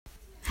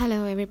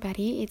Hello,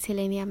 everybody. It's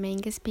Helenia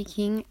Menga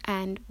speaking,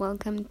 and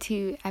welcome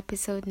to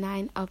episode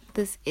 9 of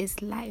This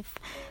Is Life.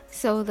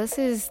 So, this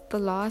is the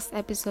last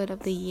episode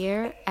of the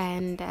year,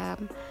 and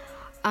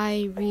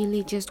I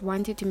really just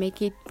wanted to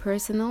make it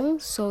personal.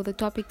 So, the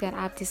topic that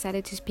I've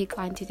decided to speak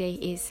on today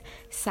is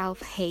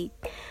self-hate.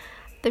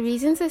 The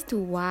reasons as to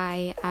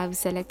why I've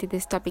selected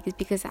this topic is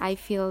because I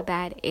feel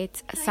that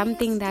it's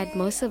something that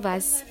most of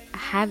us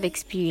have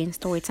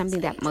experienced, or it's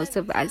something that most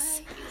of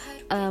us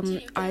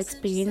are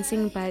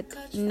experiencing, but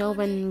no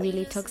one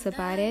really talks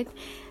about it.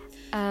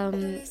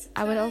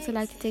 I would also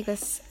like to take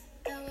us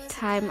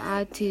time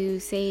out to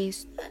say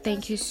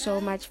thank you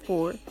so much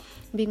for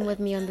being with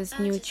me on this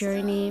new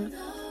journey.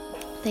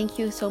 Thank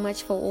you so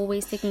much for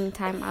always taking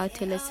time out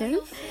to listen.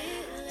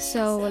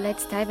 So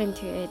let's dive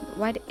into it.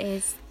 What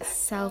is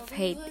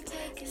self-hate?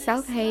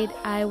 Self-hate,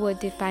 I would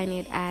define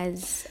it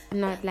as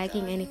not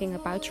liking anything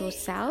about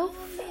yourself.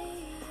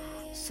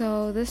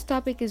 So this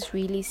topic is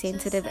really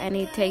sensitive, and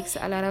it takes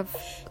a lot of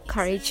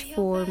courage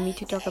for me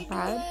to talk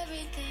about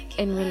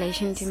in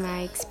relation to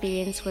my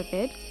experience with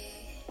it.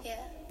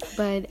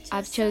 But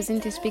I've chosen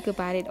to speak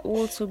about it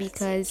also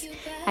because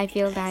I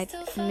feel that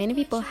many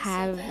people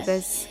have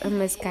this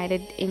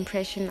misguided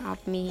impression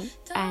of me,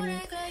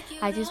 and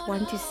I just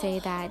want to say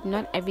that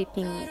not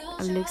everything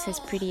looks as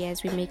pretty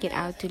as we make it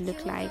out to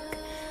look like.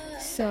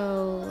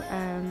 So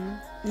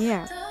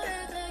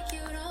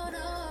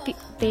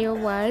there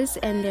was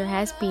and there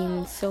has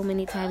been so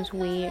many times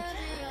where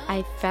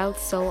I felt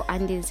so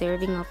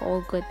undeserving of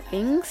all good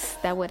things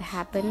that would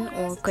happen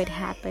or could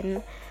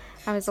happen.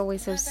 I was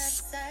always so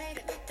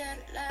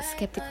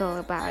skeptical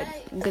about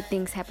good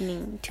things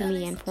happening to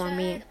me and for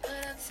me.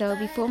 So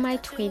before my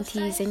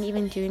 20s and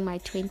even during my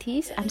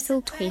 20s, I'm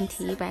still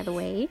 20 by the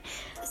way,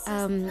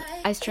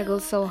 I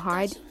struggled so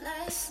hard,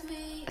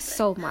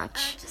 so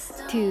much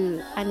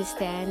to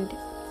understand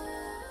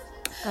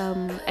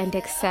and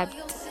accept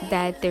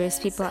that there is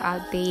people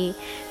out there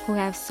who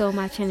have so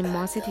much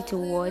animosity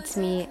towards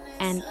me,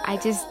 and I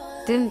just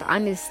didn't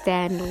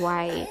understand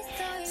why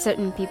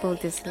certain people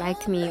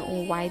disliked me,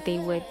 or why they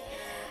would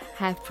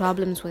have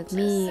problems with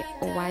me,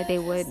 or why they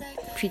would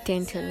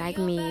pretend to like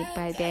me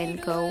but then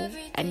go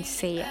and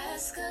say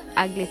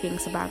ugly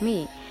things about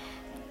me.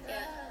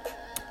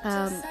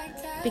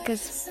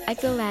 Because I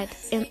feel that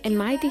in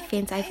my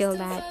defense, I feel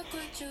that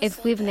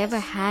if we've never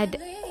had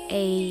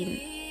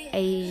a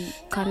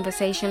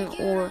conversation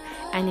or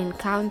an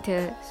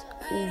encounter,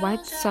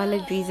 what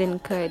solid reason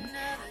could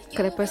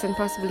a person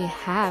possibly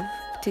have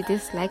to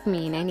dislike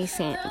me in any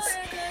sense?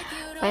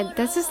 But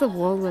this is the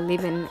world we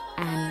live in,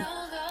 and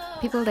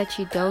people that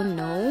you don't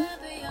know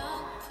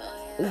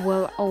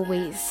will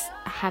always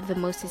have the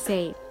most to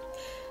say.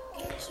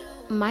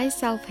 My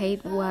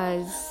self-hate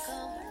was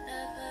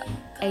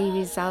a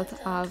result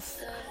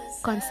of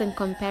constant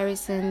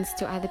comparisons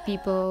to other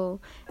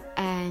people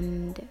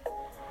and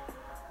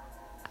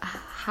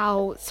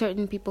how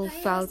certain people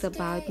felt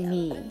about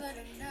me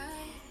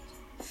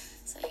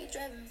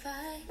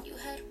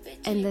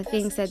and the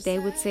things that they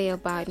would say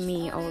about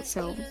me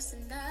also.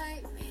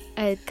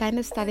 It kind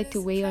of started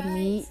to weigh on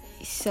me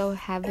so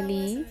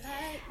heavily,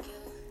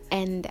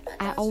 and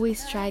I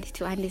always tried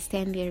to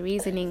understand their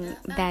reasoning,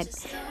 that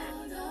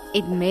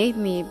it made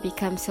me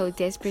become so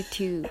desperate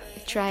to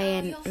try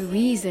and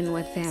reason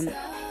with them,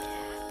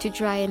 to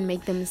try and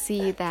make them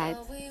see that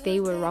they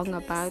were wrong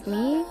about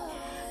me,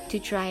 to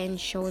try and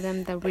show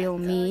them the real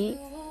me,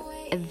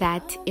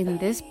 that in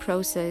this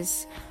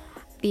process,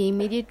 the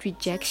immediate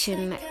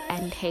rejection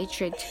and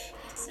hatred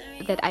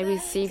that I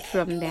received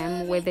from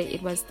them, whether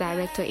it was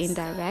direct or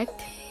indirect,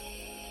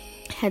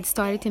 had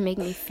started to make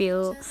me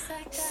feel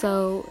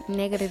so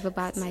negative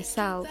about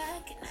myself.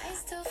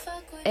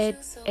 It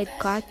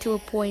got to a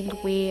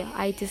point where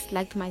I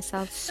disliked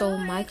myself so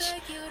much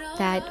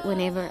that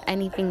whenever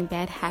anything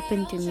bad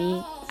happened to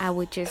me, I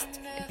would just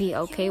be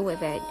okay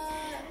with it,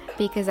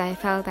 because I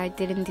felt I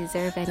didn't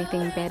deserve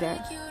anything better.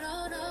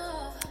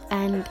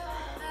 And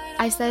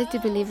I started to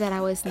believe that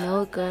I was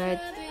no good.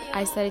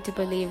 I started to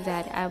believe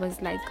that I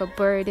was like a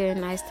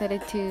burden. I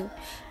started to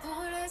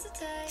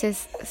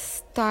just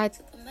start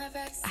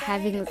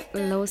having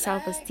low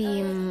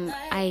self-esteem.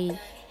 I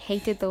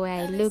hated the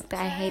way I looked.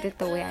 I hated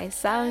the way I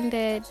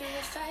sounded.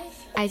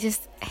 I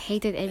just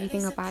hated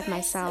everything about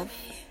myself.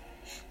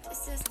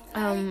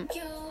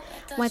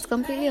 What's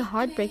completely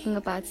heartbreaking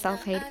about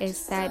self-hate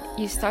is that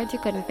you start to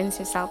convince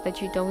yourself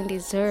that you don't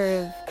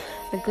deserve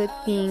the good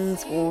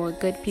things or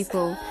good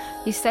people.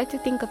 You start to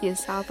think of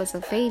yourself as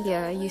a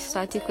failure. You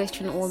start to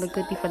question all the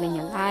good people in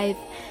your life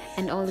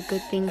and all the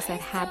good things that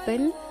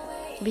happen,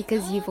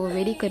 because you've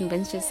already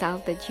convinced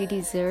yourself that you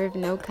deserve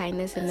no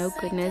kindness and no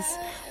goodness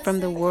from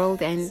the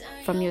world and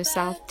from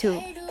yourself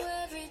too.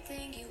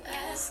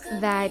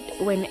 That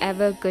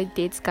whenever good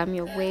deeds come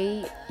your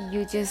way,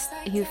 you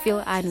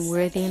feel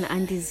unworthy and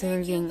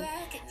undeserving.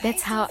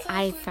 That's how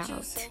I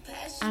felt.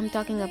 I'm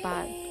talking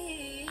about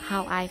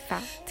how I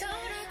felt.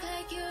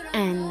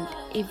 And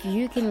if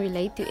you can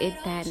relate to it,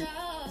 then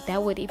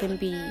that would even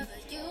be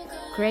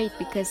great,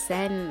 because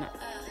then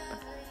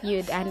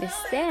you'd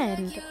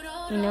understand,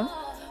 you know.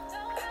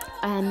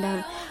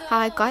 and how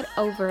I got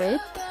over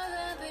it.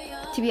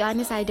 To be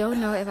honest, I don't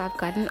know if I've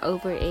gotten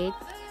over it,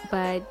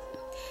 but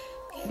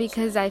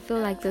because I feel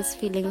like this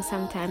feeling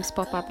sometimes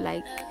pop up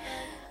like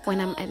when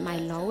I'm at my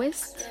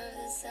lowest.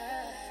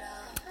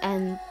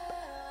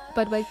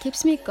 But what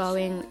keeps me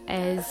going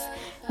is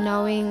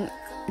knowing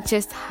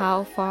just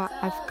how far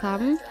I've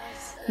come,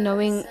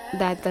 knowing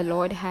that the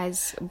Lord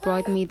has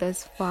brought me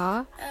this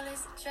far,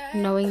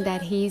 knowing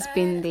that He's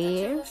been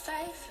there,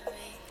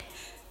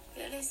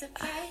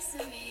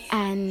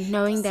 and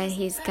knowing that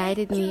He's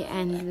guided me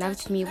and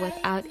loved me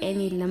without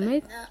any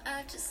limit.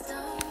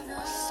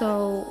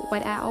 So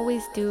what I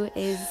always do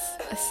is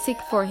seek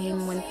for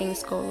Him when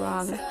things go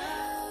wrong.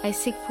 I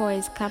seek for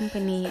His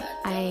company.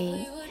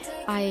 I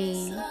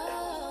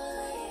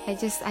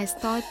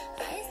start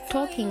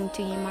talking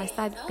to Him. I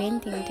start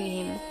venting to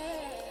Him,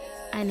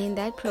 and in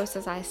that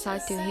process I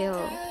start to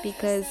heal,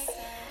 because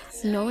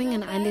knowing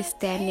and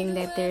understanding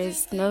that there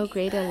is no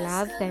greater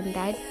love than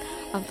that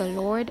of the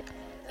Lord,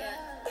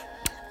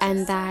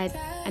 and that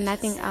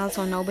nothing else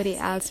or nobody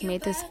else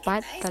made us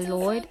but the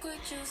Lord,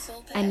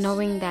 and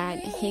knowing that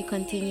He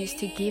continues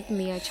to give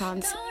me a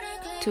chance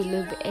to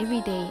live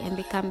every day and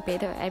become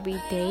better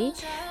every day,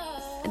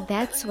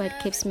 that's what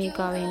keeps me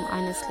going,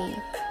 honestly.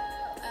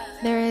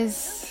 There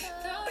is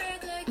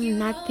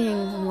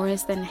nothing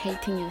worse than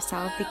hating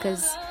yourself,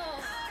 because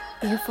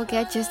you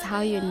forget just how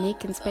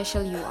unique and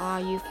special you are.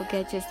 You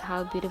forget just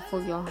how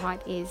beautiful your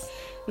heart is.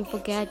 You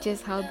forget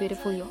just how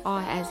beautiful you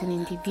are as an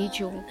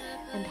individual,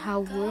 and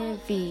how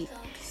worthy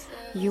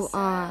you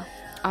are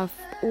of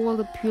all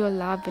the pure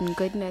love and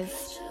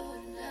goodness.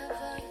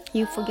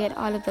 You forget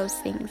all of those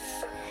things.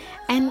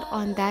 And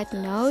on that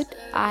note,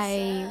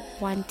 I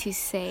want to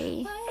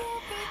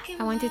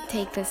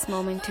take this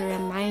moment to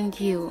remind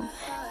you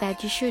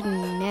that you should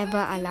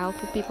never allow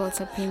for people's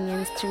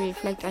opinions to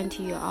reflect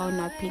onto your own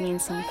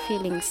opinions and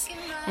feelings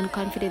and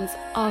confidence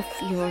of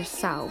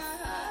yourself.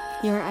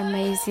 You're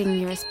amazing,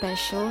 you're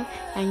special,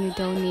 and you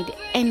don't need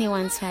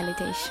anyone's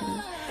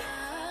validation.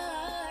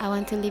 I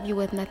want to leave you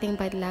with nothing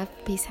but love,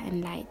 peace,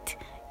 and light.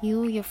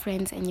 You, your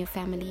friends, and your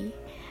family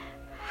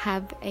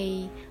have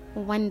a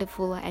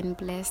wonderful and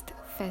blessed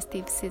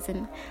festive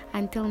season.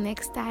 Until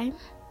next time,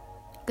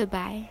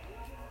 goodbye.